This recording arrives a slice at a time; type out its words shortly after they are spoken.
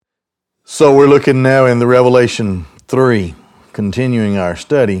So we're looking now in the Revelation 3, continuing our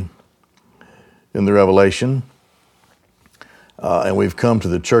study in the Revelation. And we've come to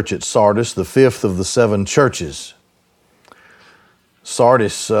the church at Sardis, the fifth of the seven churches.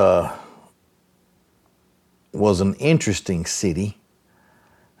 Sardis was an interesting city.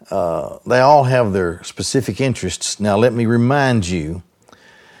 They all have their specific interests. Now let me remind you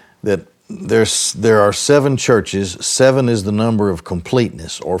that there are seven churches. Seven is the number of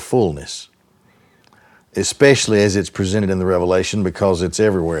completeness or fullness, especially as it's presented in the Revelation, because it's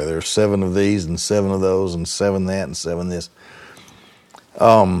everywhere. There's seven of these and seven of those and seven that and seven this.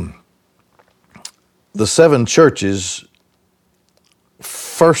 The seven churches,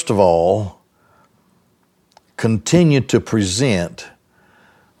 first of all, continue to present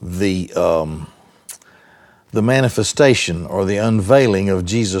the manifestation or the unveiling of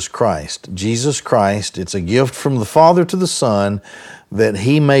Jesus Christ. Jesus Christ, it's a gift from the Father to the Son that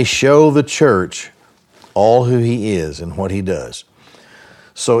He may show the church all who He is and what He does.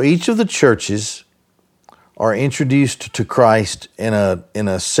 So each of the churches are introduced to Christ in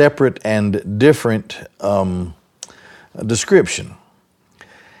a separate and different description.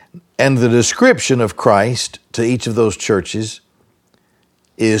 And the description of Christ to each of those churches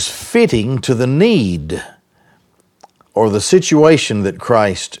is fitting to the need or the situation that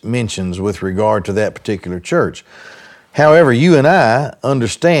Christ mentions with regard to that particular church. However, you and I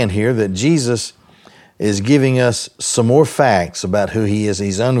understand here that Jesus is giving us some more facts about who He is.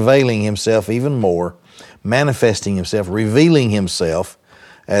 He's unveiling Himself even more, manifesting Himself, revealing Himself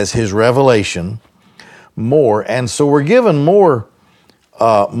as His revelation more. And so we're given more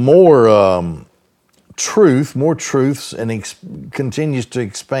truths, and continues to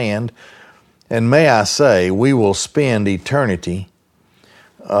expand. And may I say, we will spend eternity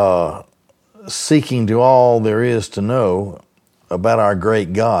seeking to all there is to know about our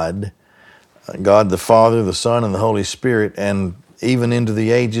great God, God the Father, the Son, and the Holy Spirit, and even into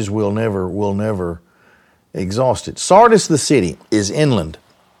the ages we'll never exhaust it. Sardis, the city, is inland.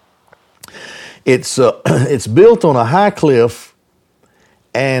 It's built on a high cliff,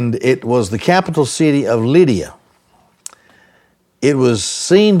 and it was the capital city of Lydia. It was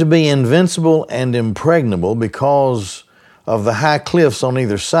seen to be invincible and impregnable because of the high cliffs on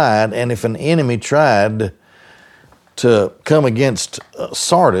either side, and if an enemy tried to come against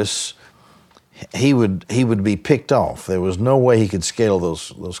Sardis, he would be picked off. There was no way he could scale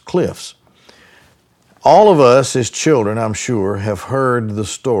those cliffs. All of us as children, I'm sure, have heard the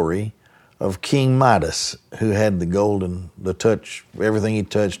story of King Midas, who had the golden, everything he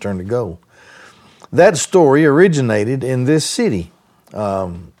touched turned to gold. That story originated in this city,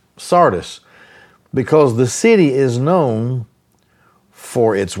 Sardis, because the city is known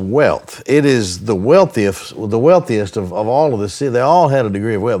for its wealth. It is the wealthiest of all of the city. They all had a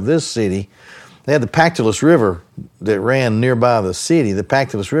degree of wealth. This city, they had the Pactolus River that ran nearby the city. The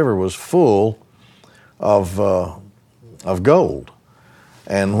Pactolus River was full of gold,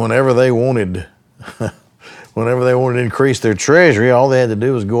 and whenever they wanted to increase their treasury, all they had to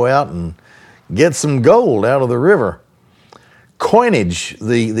do was go out and get some gold out of the river. Coinage,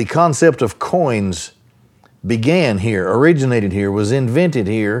 the concept of coins, began here, originated here, was invented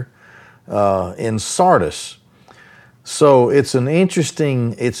here in Sardis. So it's an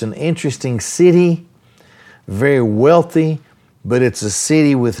interesting city, very wealthy, but it's a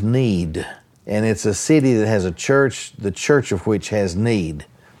city with need. And it's a city that has a church, the church of which has need.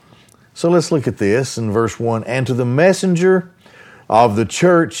 So let's look at this in verse 1. And to the messenger of the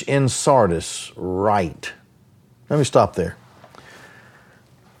church in Sardis write. Let me stop there.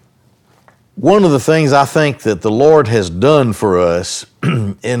 One of the things I think that the Lord has done for us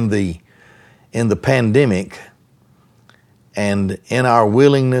in the pandemic and in our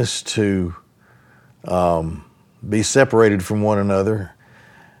willingness to be separated from one another,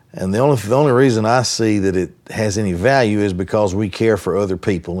 and the only reason I see that it has any value is because we care for other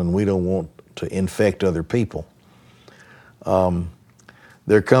people and we don't want to infect other people.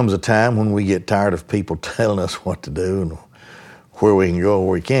 There comes a time when we get tired of people telling us what to do and where we can go and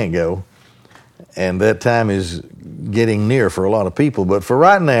where we can't go. And that time is getting near for a lot of people. But for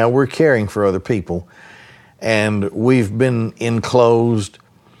right now, we're caring for other people. And we've been enclosed.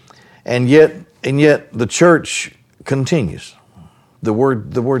 And yet the church continues. The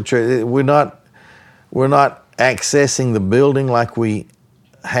word church, we're not accessing the building like we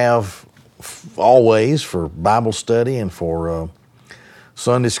have always for Bible study and for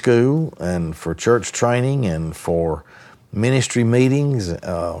Sunday school and for church training and for ministry meetings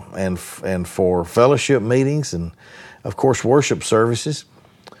and for fellowship meetings and, of course, worship services.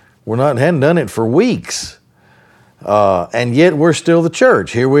 Hadn't done it for weeks, and yet we're still the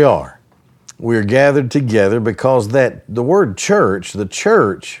church. Here we are. we're gathered together because that the word church, the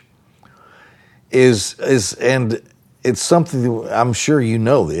church, is and it's something that I'm sure you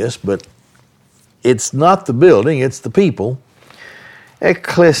know this, but it's not the building, it's the people.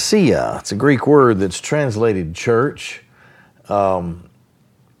 Ecclesia, it's a Greek word that's translated church. And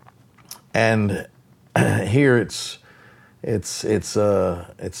here it's in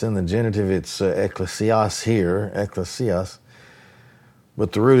the genitive, it's ekklesias here, ekklesias.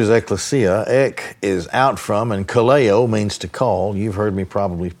 But the root is ecclesia. Ek is out from, and kaleo means to call. You've heard me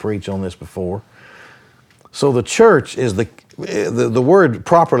probably preach on this before. So the church is the word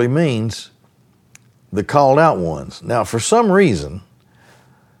properly means the called out ones. Now, for some reason,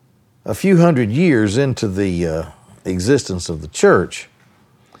 a few hundred years into the existence of the church,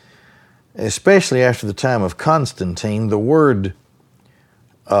 especially after the time of Constantine, the word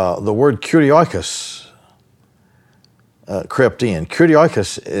kuriakos crept in.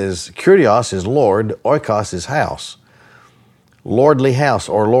 Kurios is Lord, oikos is house, lordly house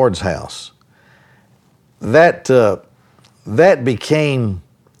or Lord's house. That became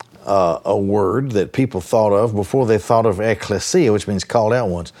a word that people thought of before they thought of ecclesia, which means called out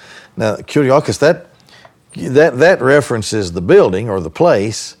ones. Now, kuriakos, that references the building or the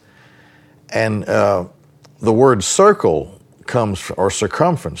place, and the word circle or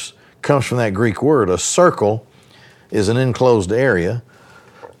circumference comes from that Greek word. A circle is an enclosed area,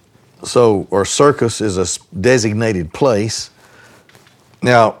 or circus is a designated place.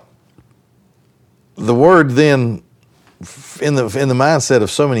 Now, the word then, in the mindset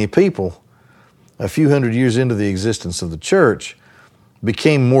of so many people, a few hundred years into the existence of the church,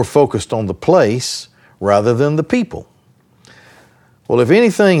 became more focused on the place rather than the people. Well, if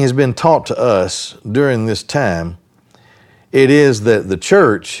anything has been taught to us during this time, it is that the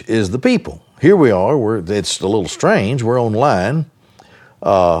church is the people. Here we are. It's a little strange. We're online,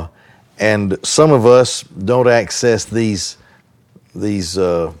 and some of us don't access these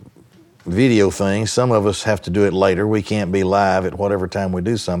video things. Some of us have to do it later. We can't be live at whatever time we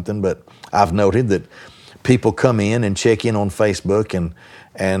do something. But I've noted that people come in and check in on Facebook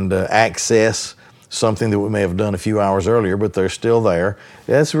and access something that we may have done a few hours earlier, but they're still there.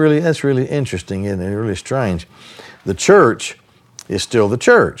 That's really interesting, isn't it? Really strange. The church is still the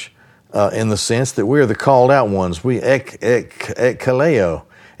church. In the sense that we are the called out ones. We ekkaleo.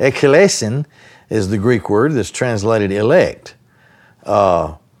 Ekkelesin is the Greek word that's translated elect.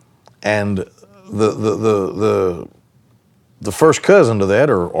 And the first cousin to that,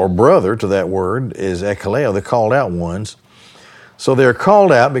 or brother to that word, is ekkaleo, the called out ones. So they're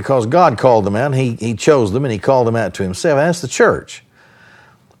called out because God called them out, and He chose them, and He called them out to Himself. And that's the church.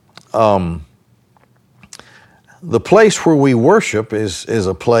 The place where we worship is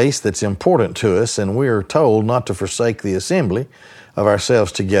a place that's important to us, and we are told not to forsake the assembly of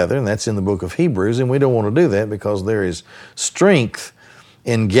ourselves together, and that's in the book of Hebrews, and we don't want to do that because there is strength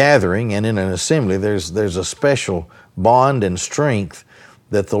in gathering and in an assembly. There's a special bond and strength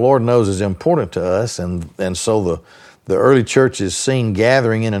that the Lord knows is important to us, and so the early church is seen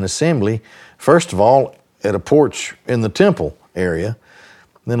gathering in an assembly, first of all at a porch in the temple area,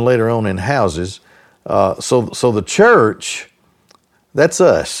 then later on in houses. So the church, that's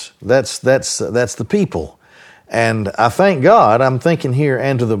us. That's the people. And I thank God, I'm thinking here,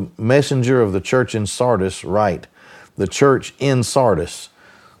 and to the messenger of the church in Sardis, write. The church in Sardis.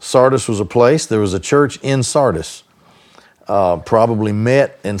 Sardis was a place, there was a church in Sardis. Probably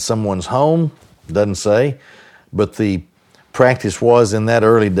met in someone's home, doesn't say, but the practice was in that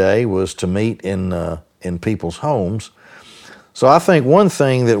early day was to meet in people's homes. So I think one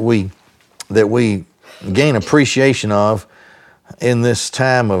thing that we gain appreciation of in this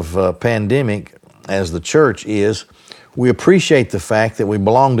time of pandemic as the church is we appreciate the fact that we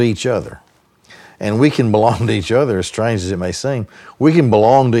belong to each other. And we can belong to each other, as strange as it may seem. We can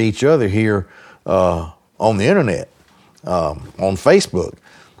belong to each other here on the internet, on Facebook.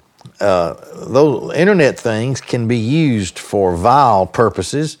 Those internet things can be used for vile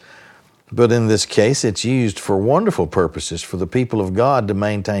purposes, but in this case, it's used for wonderful purposes for the people of God to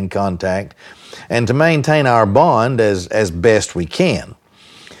maintain contact and to maintain our bond as best we can.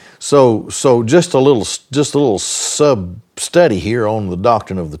 So just a little sub study here on the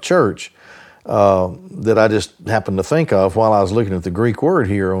doctrine of the church that I just happened to think of while I was looking at the Greek word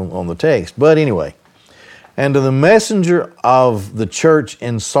here on the text. But anyway, and to the messenger of the church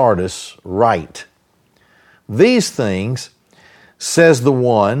in Sardis write, these things says the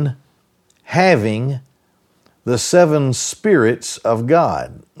one having the seven spirits of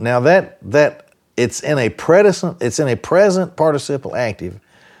God. Now that it's in a present participle active,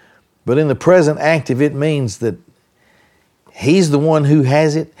 but in the present active it means that He's the one who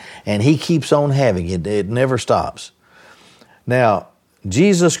has it, and He keeps on having it. It never stops. Now,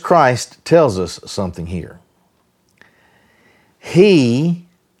 Jesus Christ tells us something here. He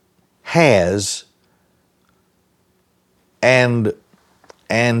has and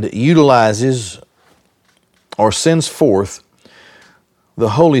utilizes or sends forth the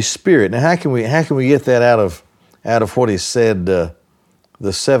Holy Spirit. Now, how can we get that out of what He said, the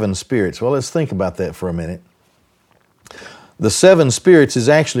seven spirits? Well, let's think about that for a minute. The seven spirits is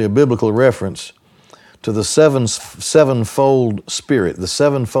actually a biblical reference to the sevenfold Spirit, the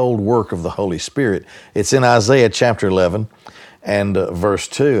sevenfold work of the Holy Spirit. It's in Isaiah chapter 11 and verse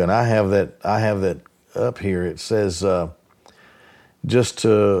 2, and I have that up here. It says, let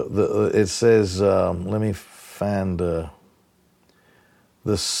me find the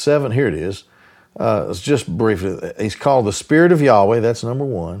seven. Here it is. It's just briefly. He's called the Spirit of Yahweh. That's number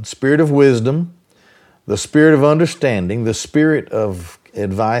one. Spirit of wisdom, the Spirit of understanding, the Spirit of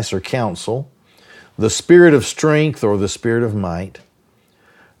advice or counsel, the Spirit of strength or the Spirit of might,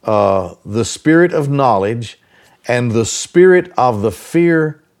 the Spirit of knowledge, and the Spirit of the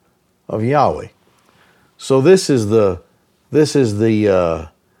fear of Yahweh. So this is the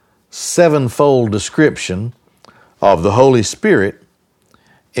sevenfold description of the Holy Spirit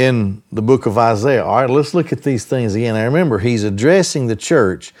in the book of Isaiah. All right, let's look at these things again. I remember He's addressing the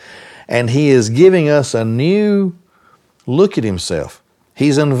church, and He is giving us a new look at Himself.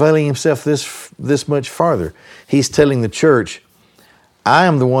 He's unveiling Himself this much farther. He's telling the church, I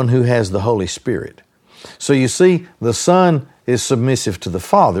am the one who has the Holy Spirit. So you see, the Son is submissive to the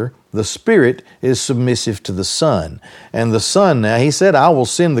Father. The Spirit is submissive to the Son. And the Son now, He said, I will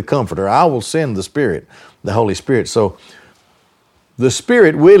send the Comforter. I will send the Spirit, the Holy Spirit. So the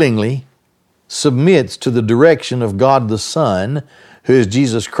Spirit willingly submits to the direction of God the Son, who is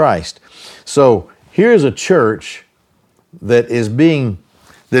Jesus Christ. So here's a church that is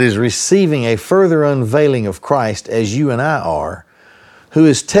receiving a further unveiling of Christ, as you and I are, who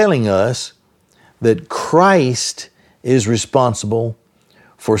is telling us that Christ is responsible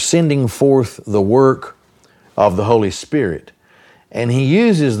for sending forth the work of the Holy Spirit. And He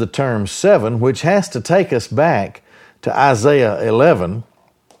uses the term seven, which has to take us back to Isaiah 11.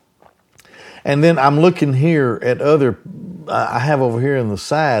 And then I'm looking here at I have over here on the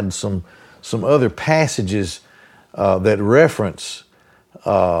side some other passages that reference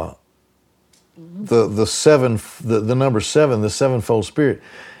the number seven, the sevenfold Spirit.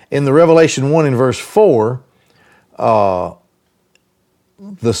 In the Revelation 1 in verse 4, the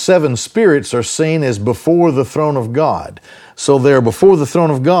seven spirits are seen as before the throne of God. So they're before the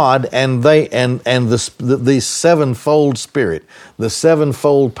throne of God, and the sevenfold Spirit, the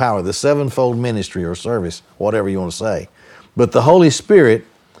sevenfold power, the sevenfold ministry or service, whatever you want to say. But the Holy Spirit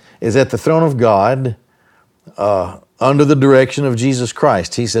is at the throne of God under the direction of Jesus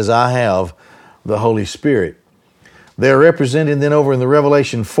Christ. He says, I have the Holy Spirit. They're represented then over in the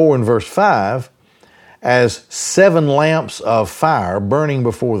Revelation 4 and verse 5 as seven lamps of fire burning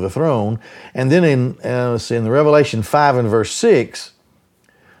before the throne. And then in the Revelation 5 and verse 6,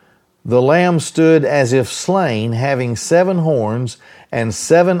 the Lamb stood as if slain, having seven horns and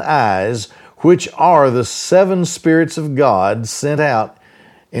seven eyes, which are the seven spirits of God sent out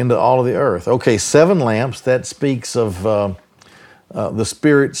into all of the earth. Okay, seven lamps, that speaks of the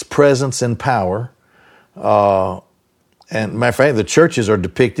Spirit's presence and power. And matter of fact, the churches are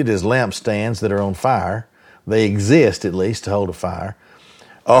depicted as lampstands that are on fire. They exist, at least, to hold a fire.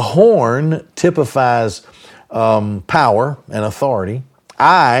 A horn typifies power and authority.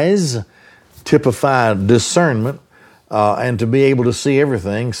 Eyes typify discernment and to be able to see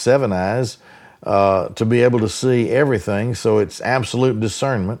everything. Seven eyes to be able to see everything. So it's absolute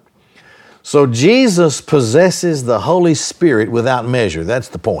discernment. So Jesus possesses the Holy Spirit without measure. That's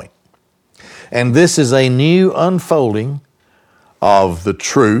the point. And this is a new unfolding of the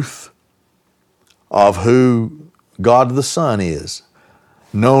truth of who God the Son is,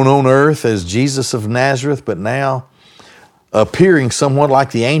 known on earth as Jesus of Nazareth, but now appearing somewhat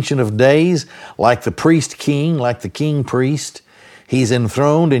like the Ancient of Days, like the priest king, like the king priest. He's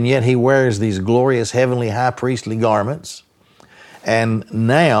enthroned, and yet He wears these glorious heavenly high priestly garments. And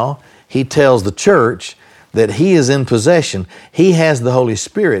now He tells the church that He is in possession. He has the Holy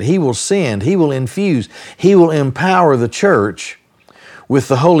Spirit. He will send, He will infuse, He will empower the church with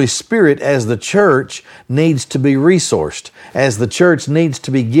the Holy Spirit as the church needs to be resourced, as the church needs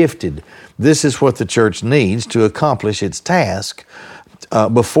to be gifted. This is what the church needs to accomplish its task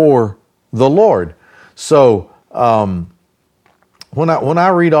before the Lord. So when I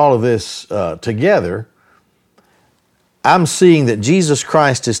read all of this together, I'm seeing that Jesus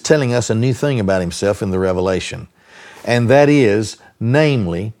Christ is telling us a new thing about Himself in the Revelation. and that is,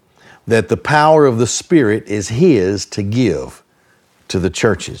 namely, that the power of the Spirit is His to give to the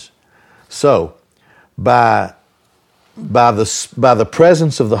churches. So, by the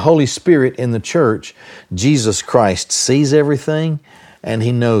presence of the Holy Spirit in the church, Jesus Christ sees everything and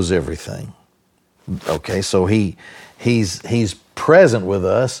He knows everything. Okay, so He's present with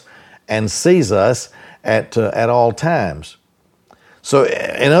us and sees us at all times. So,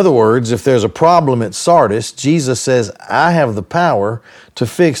 in other words, if there's a problem at Sardis, Jesus says, I have the power to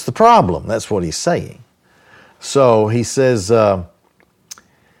fix the problem. That's what He's saying. So, He says,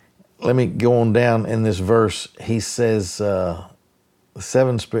 let me go on down in this verse. He says, the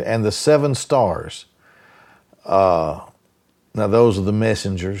seven stars. Now, those are the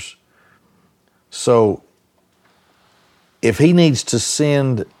messengers. So, if He needs to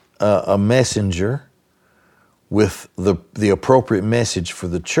send a messenger with the appropriate message for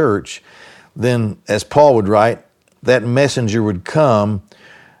the church, then, as Paul would write, that messenger would come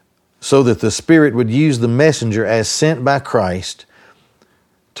so that the Spirit would use the messenger as sent by Christ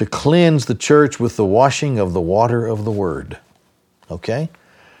to cleanse the church with the washing of the water of the Word. Okay?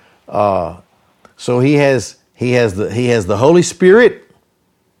 So he has the Holy Spirit,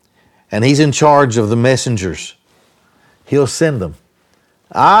 and He's in charge of the messengers. He'll send them.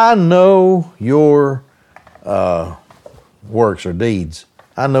 I know your works or deeds.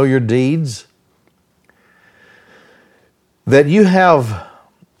 I know your deeds. That you have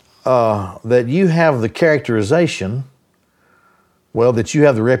the characterization, that you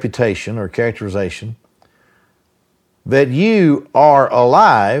have the reputation or characterization that you are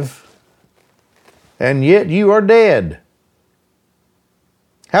alive and yet you are dead.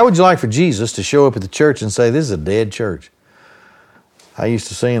 How would you like for Jesus to show up at the church and say, this is a dead church? I used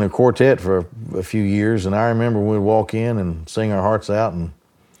to sing in a quartet for a few years, and I remember we'd walk in and sing our hearts out, and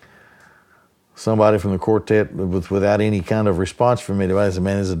somebody from the quartet, without any kind of response from anybody, said,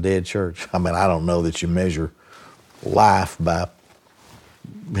 man, this is a dead church. I mean, I don't know that you measure life by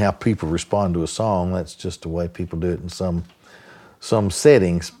how people respond to a song. That's just the way people do it in some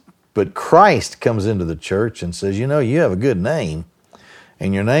settings. But Christ comes into the church and says, you have a good name,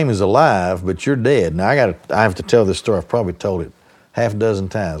 and your name is alive, but you're dead. Now, I have to tell this story. I've probably told it half a dozen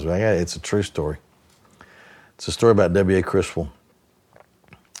times, but it's a true story. It's a story about W.A. Criswell.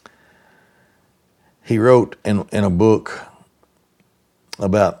 He wrote in a book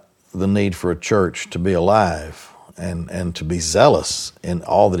about the need for a church to be alive and to be zealous in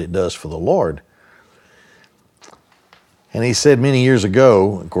all that it does for the Lord. And he said many years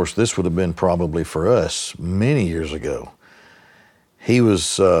ago, of course this would have been probably for us many years ago, he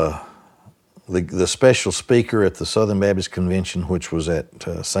was the special speaker at the Southern Baptist Convention, which was at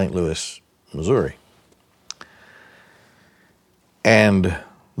St. Louis, Missouri. And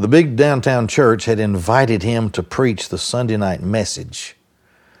the big downtown church had invited him to preach the Sunday night message,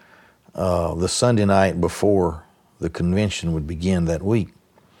 the Sunday night before the convention would begin that week.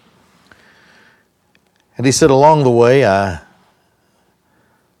 And he said, along the way, I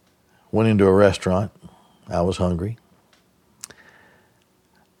went into a restaurant. I was hungry.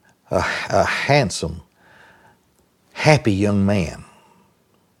 A handsome, happy young man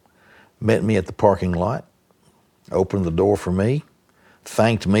met me at the parking lot, opened the door for me,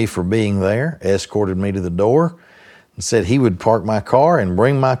 thanked me for being there, escorted me to the door, and said he would park my car and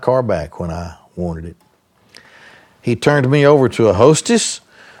bring my car back when I wanted it. He turned me over to a hostess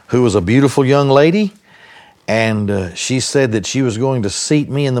who was a beautiful young lady, and she said that she was going to seat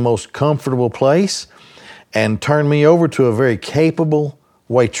me in the most comfortable place and turn me over to a very capable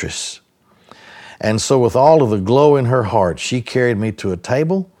waitress. And so with all of the glow in her heart, she carried me to a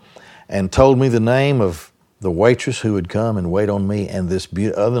table and told me the name of the waitress who would come and wait on me, and this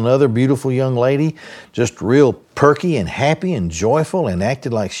another beautiful young lady, just real perky and happy and joyful, and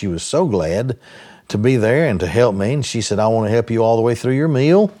acted like she was so glad to be there and to help me. And she said, I want to help you all the way through your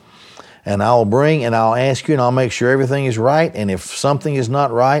meal, and I'll ask you, and I'll make sure everything is right, and if something is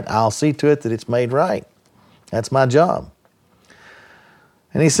not right, I'll see to it that it's made right. That's my job.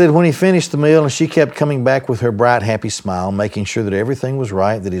 And he said when he finished the meal, and she kept coming back with her bright, happy smile, making sure that everything was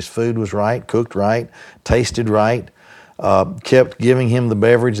right, that his food was right, cooked right, tasted right, kept giving him the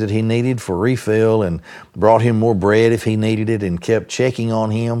beverage that he needed for refill, and brought him more bread if he needed it, and kept checking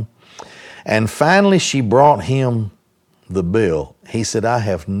on him. And finally, she brought him the bill. He said, I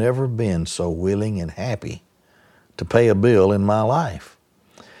have never been so willing and happy to pay a bill in my life.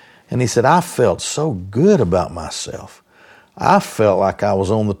 And he said, I felt so good about myself. I felt like I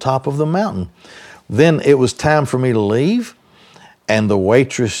was on the top of the mountain. Then it was time for me to leave, and the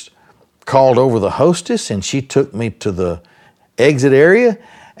waitress called over the hostess, and she took me to the exit area,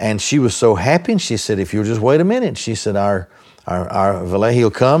 And she was so happy, and she said, if you'll just wait a minute, she said, our valet,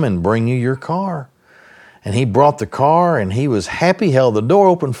 he'll come and bring you your car. And he brought the car, and he was happy, held the door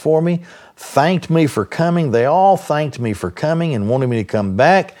open for me, thanked me for coming. They all thanked me for coming and wanted me to come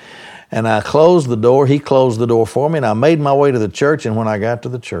back. And I closed the door. He closed the door for me, and I made my way to the church. And when I got to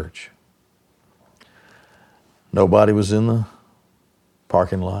the church, nobody was in the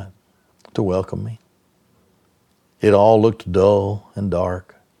parking lot to welcome me. It all looked dull and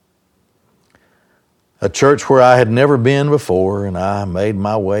dark. A church where I had never been before, and I made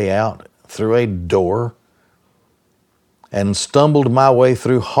my way out through a door and stumbled my way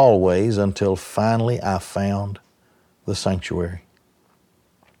through hallways until finally I found the sanctuary.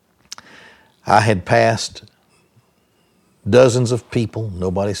 I had passed dozens of people.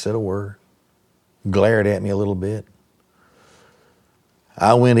 Nobody said a word, glared at me a little bit.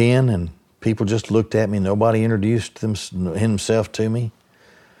 I went in and people just looked at me. Nobody introduced himself to me.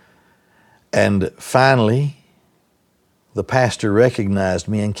 And finally, the pastor recognized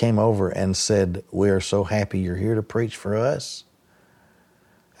me and came over and said, we are so happy you're here to preach for us.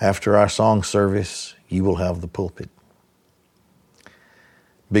 After our song service, you will have the pulpit.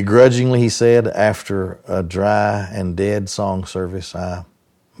 Begrudgingly, he said, after a dry and dead song service, I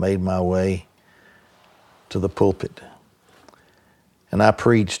made my way to the pulpit. And I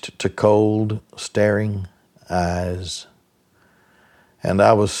preached to cold, staring eyes. And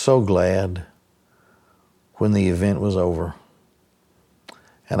I was so glad when the event was over.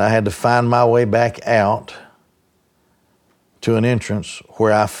 And I had to find my way back out to an entrance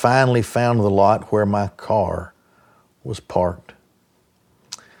where I finally found the lot where my car was parked.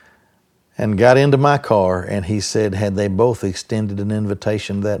 And got into my car, and he said, had they both extended an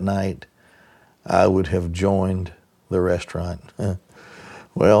invitation that night, I would have joined the restaurant.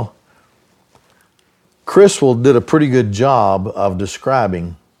 Well, Criswell did a pretty good job of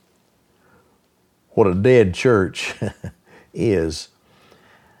describing what a dead church is.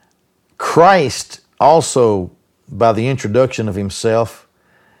 Christ also, by the introduction of himself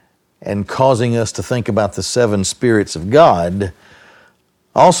and causing us to think about the seven spirits of God,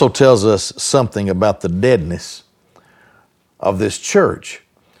 also tells us something about the deadness of this church.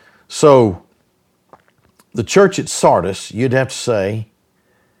 So, the church at Sardis, you'd have to say,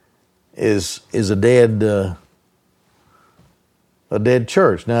 is a dead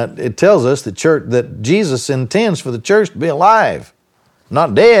church. Now, it tells us that Jesus intends for the church to be alive,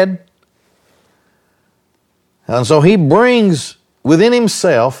 not dead. And so he brings within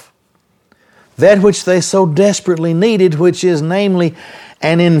himself that which they so desperately needed, which is namely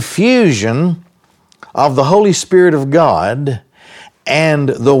an infusion of the Holy Spirit of God and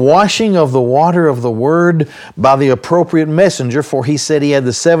the washing of the water of the Word by the appropriate messenger, for he said he had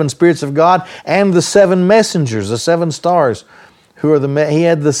the seven spirits of God and the seven messengers, the seven stars, he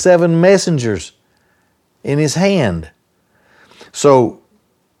had the seven messengers in his hand. So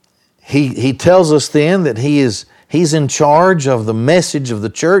he tells us then that he's in charge of the message of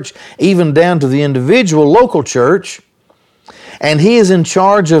the church, even down to the individual local church. And he is in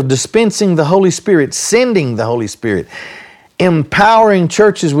charge of dispensing the Holy Spirit, sending the Holy Spirit, empowering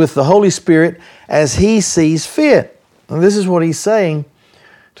churches with the Holy Spirit as he sees fit. And this is what he's saying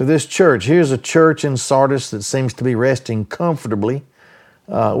to this church. Here's a church in Sardis that seems to be resting comfortably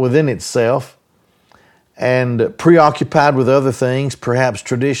within itself and preoccupied with other things, perhaps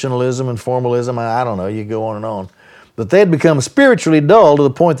traditionalism and formalism. I don't know, you go on and on. But they had become spiritually dull to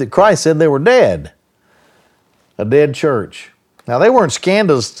the point that Christ said they were dead. A dead church. Now, they weren't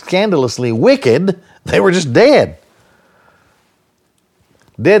scandalously wicked. They were just dead.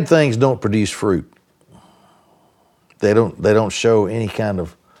 Dead things don't produce fruit. They don't show any kind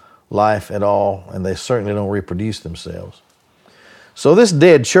of life at all, and they certainly don't reproduce themselves. So this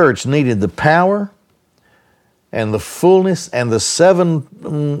dead church needed the power and the fullness and the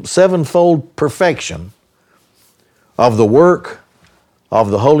sevenfold perfection of the work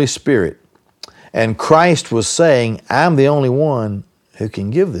of the Holy Spirit. And Christ was saying, I'm the only one who can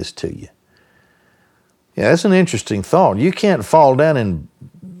give this to you. Yeah, that's an interesting thought. You can't fall down and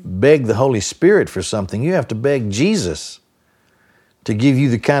beg the Holy Spirit for something. You have to beg Jesus to give you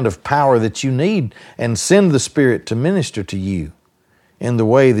the kind of power that you need and send the Spirit to minister to you in the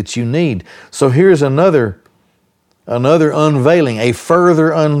way that you need. So here's another unveiling, a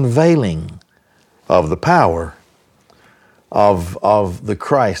further unveiling of the power of the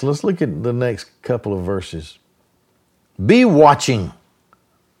Christ. Let's look at the next couple of verses. Be watching.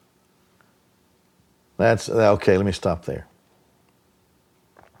 That's okay, let me stop there.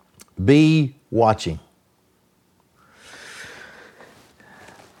 Be watching.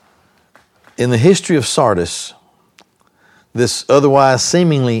 In the history of Sardis, this otherwise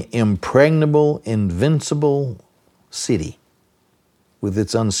seemingly impregnable, invincible city with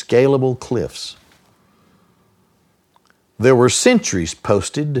its unscalable cliffs. There were sentries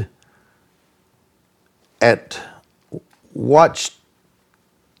posted at watch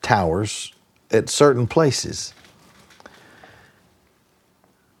towers at certain places.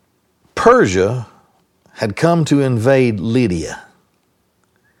 Persia had come to invade Lydia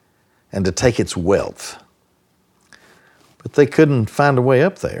and to take its wealth, but they couldn't find a way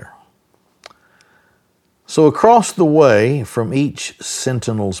up there. So across the way from each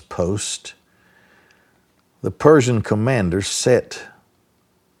sentinel's post, the Persian commanders set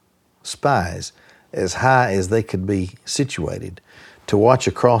spies as high as they could be situated to watch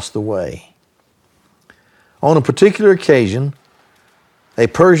across the way. On a particular occasion, a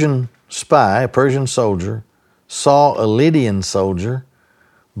Persian spy, a Persian soldier, saw a Lydian soldier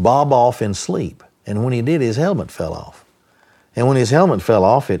bob off in sleep. And when he did, his helmet fell off. And when his helmet fell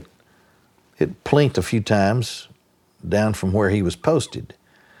off, it plinked a few times down from where he was posted.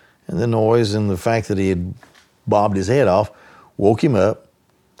 And the noise and the fact that he had bobbed his head off woke him up.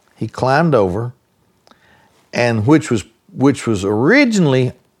 He climbed over, and which was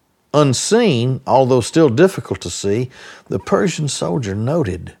originally unseen, although still difficult to see, the Persian soldier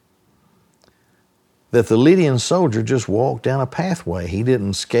noted that the Lydian soldier just walked down a pathway. He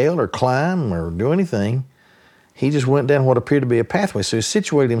didn't scale or climb or do anything. He just went down what appeared to be a pathway. So he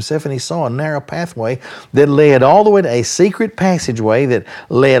situated himself and he saw a narrow pathway that led all the way to a secret passageway that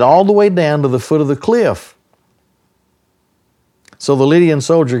led all the way down to the foot of the cliff. So the Lydian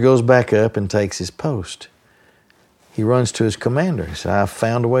soldier goes back up and takes his post. He runs to his commander. He said, "I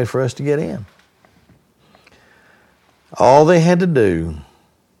found a way for us to get in." All they had to do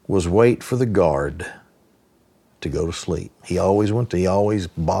was wait for the guard to go to sleep. He always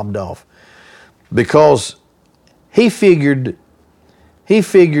bobbed off because he figured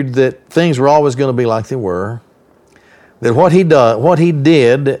that things were always going to be like they were, that what he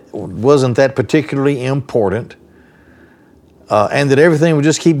did wasn't that particularly important, and that everything would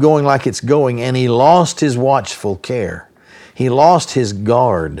just keep going like it's going, and he lost his watchful care. He lost his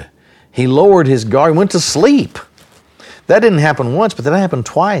guard. He lowered his guard, went to sleep. That didn't happen once, but that happened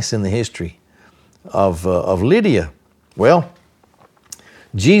twice in the history of Lydia. Well,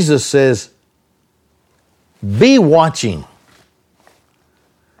 Jesus says, be watching.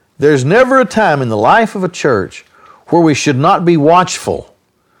 There's never a time in the life of a church where we should not be watchful.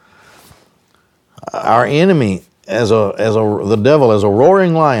 Our enemy, the devil, as a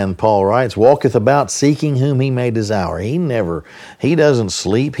roaring lion, Paul writes, walketh about seeking whom he may devour. He doesn't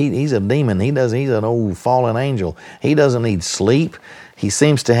sleep. He's a demon. He's an old fallen angel. He doesn't need sleep. He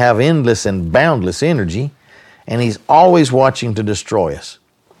seems to have endless and boundless energy, and he's always watching to destroy us.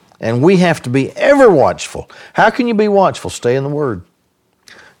 And we have to be ever watchful. How can you be watchful? Stay in the Word.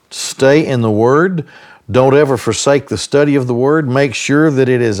 Stay in the Word. Don't ever forsake the study of the Word. Make sure that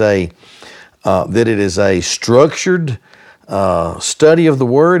it is a structured study of the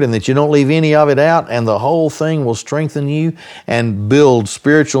Word, and that you don't leave any of it out, and the whole thing will strengthen you and build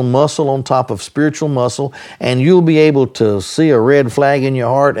spiritual muscle on top of spiritual muscle, and you'll be able to see a red flag in your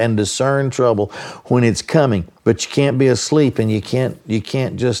heart and discern trouble when it's coming. But you can't be asleep, and you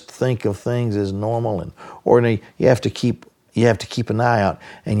can't just think of things as normal and ordinary. You have to keep an eye out,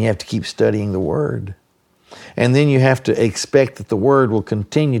 and you have to keep studying the Word. And then you have to expect that the Word will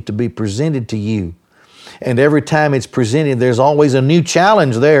continue to be presented to you. And every time it's presented, there's always a new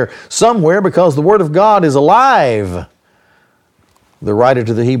challenge there somewhere, because the Word of God is alive. The writer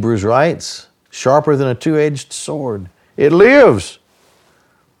to the Hebrews writes, sharper than a two-edged sword. It lives.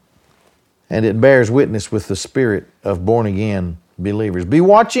 And it bears witness with the spirit of born-again believers. Be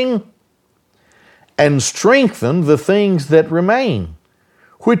watching and strengthen the things that remain,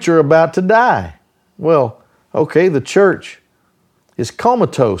 which are about to die. Well, okay, the church is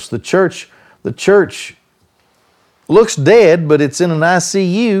comatose. The church looks dead, but it's in an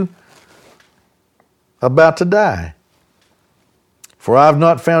ICU about to die. For I have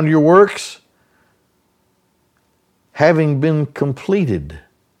not found your works having been completed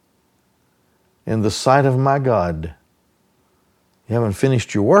in the sight of my God. You haven't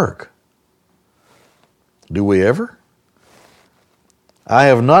finished your work. Do we ever? I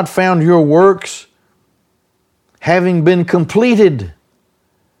have not found your works having been completed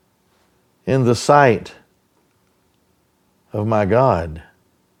in the sight of my God.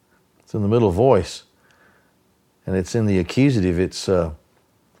 It's in the middle voice, and it's in the accusative. It's kind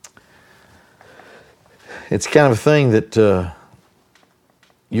of a thing that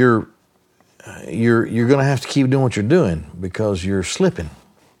you're going to have to keep doing what you're doing, because you're slipping.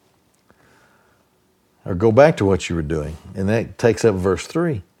 Or go back to what you were doing. And that takes up verse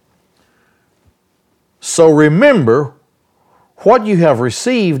 3. So remember what you have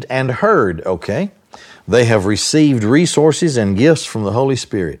received and heard. Okay. They have received resources and gifts from the Holy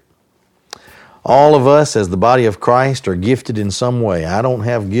Spirit. All of us as the body of Christ are gifted in some way. I don't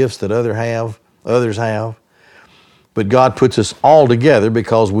have gifts that others have. But God puts us all together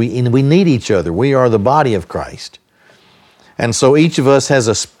because we need each other. We are the body of Christ. And so each of us has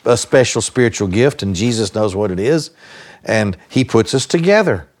a special spiritual gift, and Jesus knows what it is, and He puts us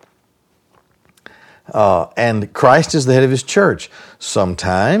together. And Christ is the head of His church.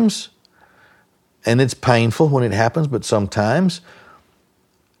 Sometimes, and it's painful when it happens, but sometimes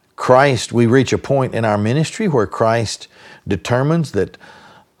we reach a point in our ministry where Christ determines that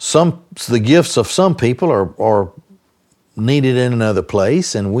the gifts of some people are needed in another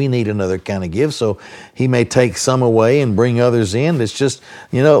place, and we need another kind of gift. So He may take some away and bring others in. It's just,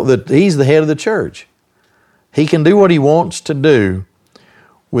 that He's the head of the church. He can do what He wants to do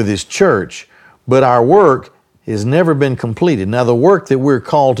with His church, but our work has never been completed. Now, the work that we're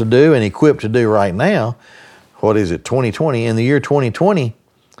called to do and equipped to do right now, 2020, in the year 2020,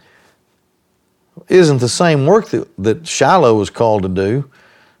 isn't the same work that Shiloh was called to do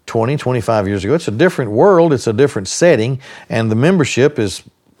 25 years ago. It's a different world, it's a different setting, and the membership is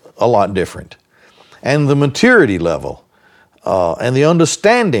a lot different. And the maturity level and the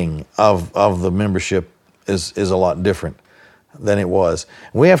understanding of the membership is a lot different than it was.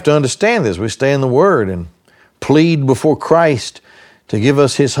 We have to understand this. We stay in the Word and plead before Christ to give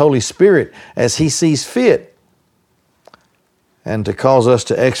us His Holy Spirit as He sees fit, and to cause us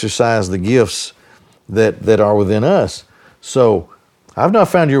to exercise the gifts that are within us. So, I've not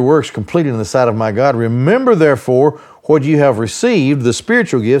found your works completed in the sight of my God. Remember, therefore, what you have received, the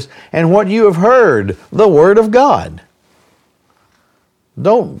spiritual gifts, and what you have heard, the Word of God.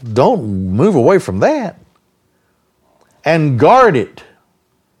 Don't move away from that. And guard it.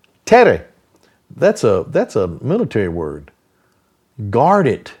 Tere. That's a military word. Guard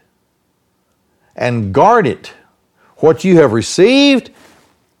it. And guard it. What you have received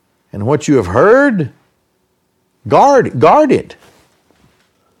and what you have heard, guard it.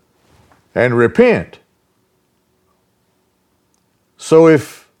 And repent. So you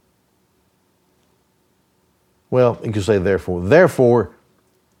can say therefore,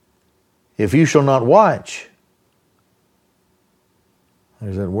 if you shall not watch,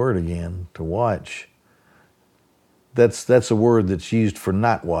 there's that word again, to watch. That's a word that's used for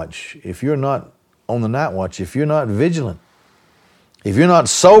night watch. If you're not on the night watch, if you're not vigilant, if you're not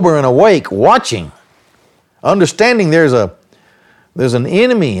sober and awake, watching, understanding there's an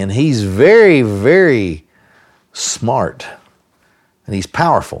enemy, and he's very, very smart, and he's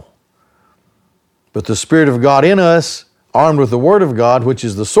powerful. But the Spirit of God in us, armed with the Word of God, which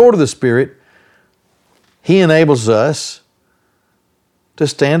is the sword of the Spirit, He enables us to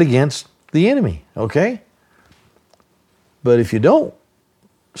stand against the enemy, okay? But if you don't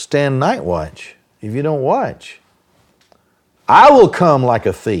stand night watch, if you don't watch, I will come like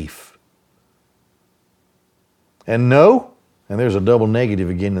a thief. And no, and there's a double negative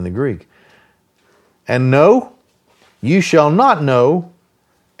again in the Greek. And no, you shall not know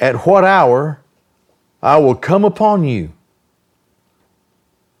at what hour I will come upon you.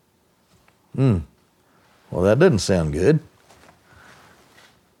 Well, that doesn't sound good.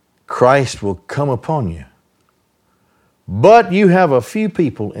 Christ will come upon you. But you have a few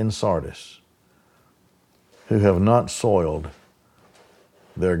people in Sardis who have not soiled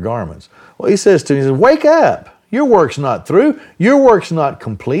their garments. Well, he says to me, he says, wake up. Your work's not through. Your work's not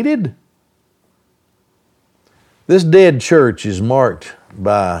completed. This dead church is marked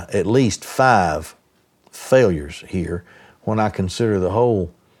by at least 5 failures here when I consider the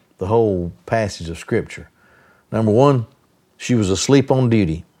whole passage of Scripture. Number 1, she was asleep on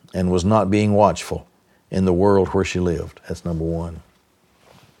duty and was not being watchful in the world where she lived. That's number 1.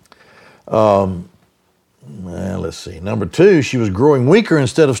 Let's see. Number 2, she was growing weaker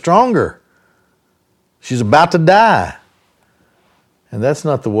instead of stronger. She's about to die. And that's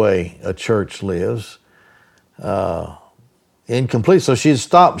not the way a church lives. Incomplete. So she'd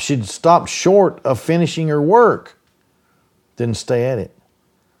stopped short of finishing her work. Didn't stay at it.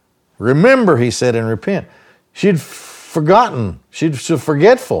 Remember, he said, and repent. She'd forgotten. She's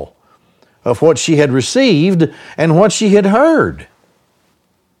forgetful of what she had received and what she had heard.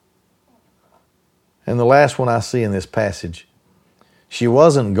 And the last one I see in this passage, she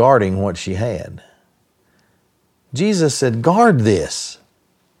wasn't guarding what she had. Jesus said, guard this.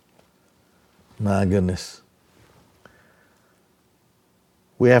 My goodness.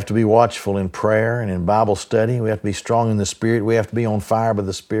 We have to be watchful in prayer and in Bible study. We have to be strong in the Spirit. We have to be on fire by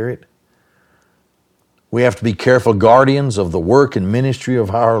the Spirit. We have to be careful guardians of the work and ministry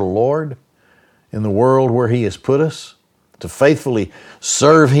of our Lord in the world where He has put us, to faithfully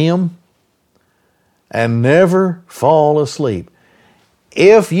serve Him and never fall asleep.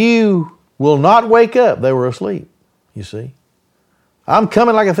 If you will not wake up, they were asleep, you see. I'm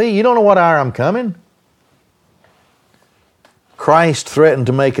coming like a thief. You don't know what hour I'm coming. Christ threatened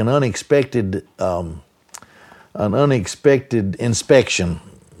to make an unexpected inspection,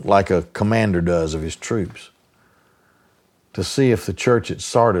 like a commander does of his troops, to see if the church at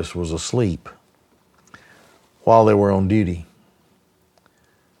Sardis was asleep while they were on duty.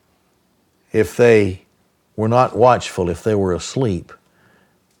 If they were not watchful, if they were asleep,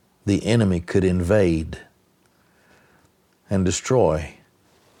 the enemy could invade and destroy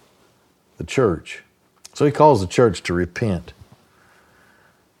the church. So he calls the church to repent.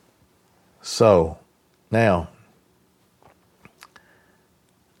 So, now,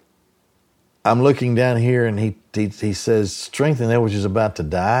 I'm looking down here and he says, strengthen that which is about to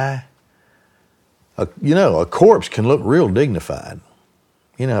die. A corpse can look real dignified.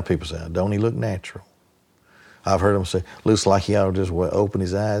 You know how people say, don't he look natural? I've heard them say, looks like he ought to just open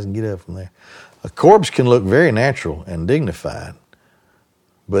his eyes and get up from there. A corpse can look very natural and dignified,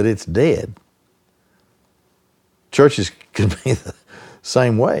 but it's dead. Churches can be the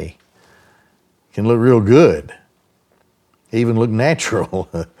same way. Can look real good, even look natural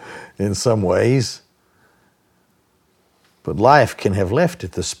in some ways. But life can have left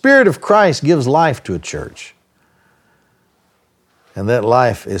it. The Spirit of Christ gives life to a church. And that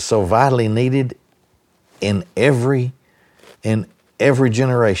life is so vitally needed in every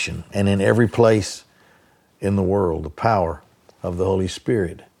generation and in every place in the world, the power of the Holy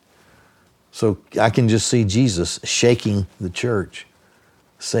Spirit. So I can just see Jesus shaking the church,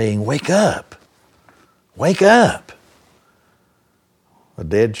 saying, wake up, wake up. A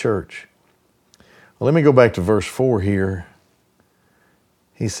dead church. Well, let me go back to verse 4 here.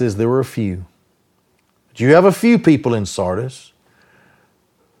 He says there were a few. But you have a few people in Sardis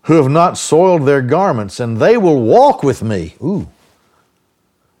who have not soiled their garments, and they will walk with me.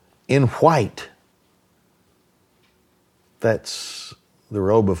 In white. That's the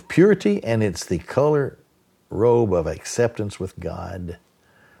robe of purity, and it's the color robe of acceptance with God.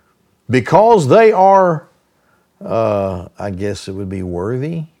 Because they are, I guess it would be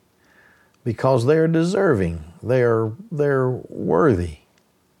worthy, because they are deserving. They're worthy.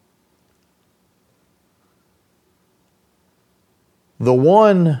 The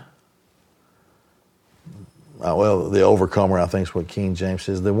one, the overcomer, I think is what King James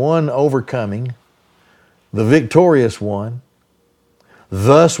says, the one overcoming, the victorious one,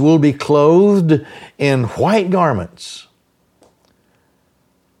 thus will be clothed in white garments.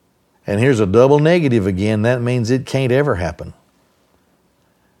 And here's a double negative again. That means it can't ever happen.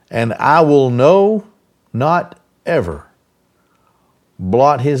 And I will not ever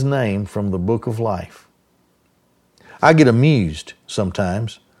blot his name from the book of life. I get amused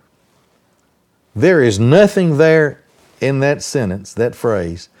sometimes. There is nothing there in that sentence, that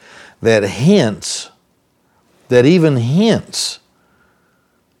phrase, that even hints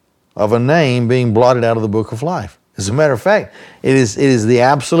of a name being blotted out of the book of life. As a matter of fact, it is the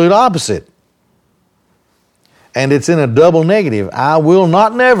absolute opposite. And it's in a double negative. I will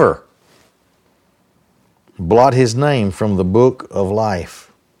not never blot his name from the book of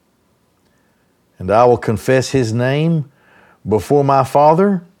life. And I will confess his name before my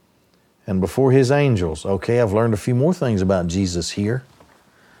Father and before his angels. Okay, I've learned a few more things about Jesus here.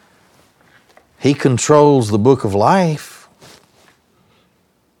 He controls the book of life.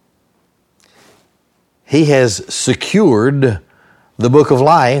 He has secured the book of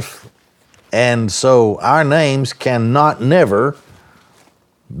life, and so our names cannot never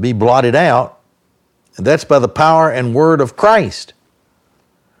be blotted out. And that's by the power and word of Christ.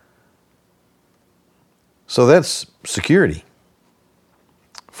 So that's security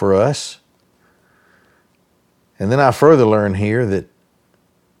for us. And then I further learn here that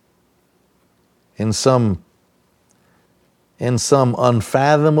in some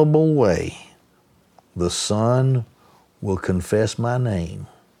unfathomable way, the Son will confess my name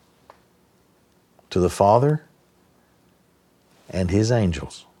to the Father and his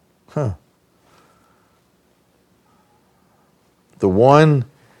angels. The one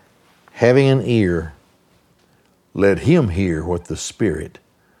having an ear, let him hear what the Spirit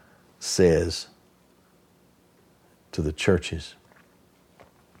says to the churches.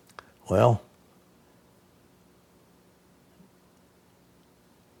 Well,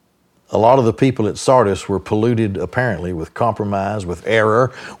 a lot of the people at Sardis were polluted apparently with compromise, with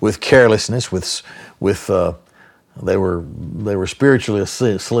error, with carelessness, with They were spiritually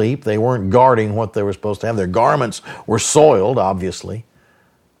asleep. They weren't guarding what they were supposed to have. Their garments were soiled, obviously.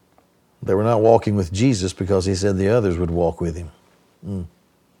 They were not walking with Jesus because he said the others would walk with him.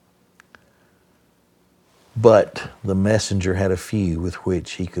 But the messenger had a few with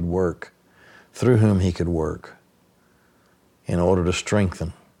which he could work, through whom he could work, in order to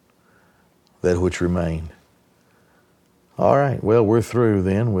strengthen that which remained. All right, well, we're through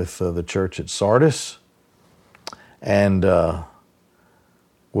then with the church at Sardis, and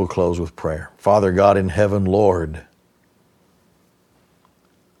we'll close with prayer. Father God in heaven, Lord,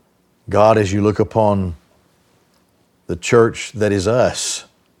 God, as you look upon the church that is us,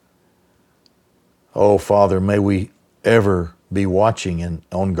 oh, Father, may we ever be watching and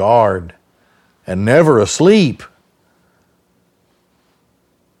on guard and never asleep.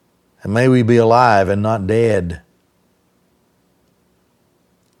 And may we be alive and not dead.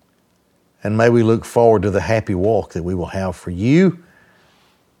 And may we look forward to the happy walk that we will have for you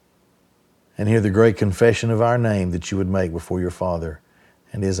and hear the great confession of our name that you would make before your Father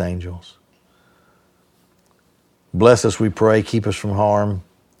and his angels. Bless us, we pray. Keep us from harm.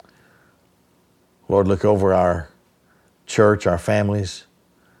 Lord, look over our church, our families,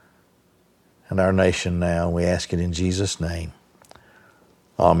 and our nation now. We ask it in Jesus' name.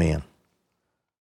 Amen.